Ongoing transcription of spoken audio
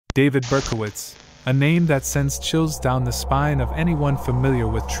David Berkowitz, a name that sends chills down the spine of anyone familiar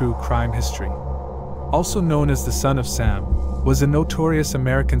with true crime history. Also known as the Son of Sam, was a notorious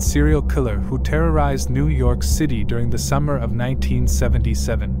American serial killer who terrorized New York City during the summer of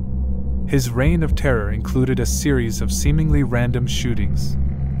 1977. His reign of terror included a series of seemingly random shootings,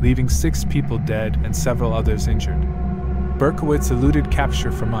 leaving 6 people dead and several others injured. Berkowitz eluded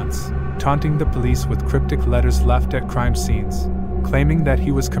capture for months, taunting the police with cryptic letters left at crime scenes, claiming that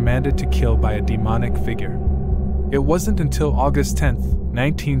he was commanded to kill by a demonic figure. It wasn't until August 10,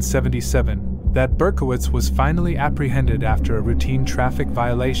 1977, that Berkowitz was finally apprehended after a routine traffic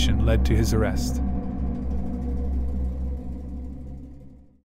violation led to his arrest.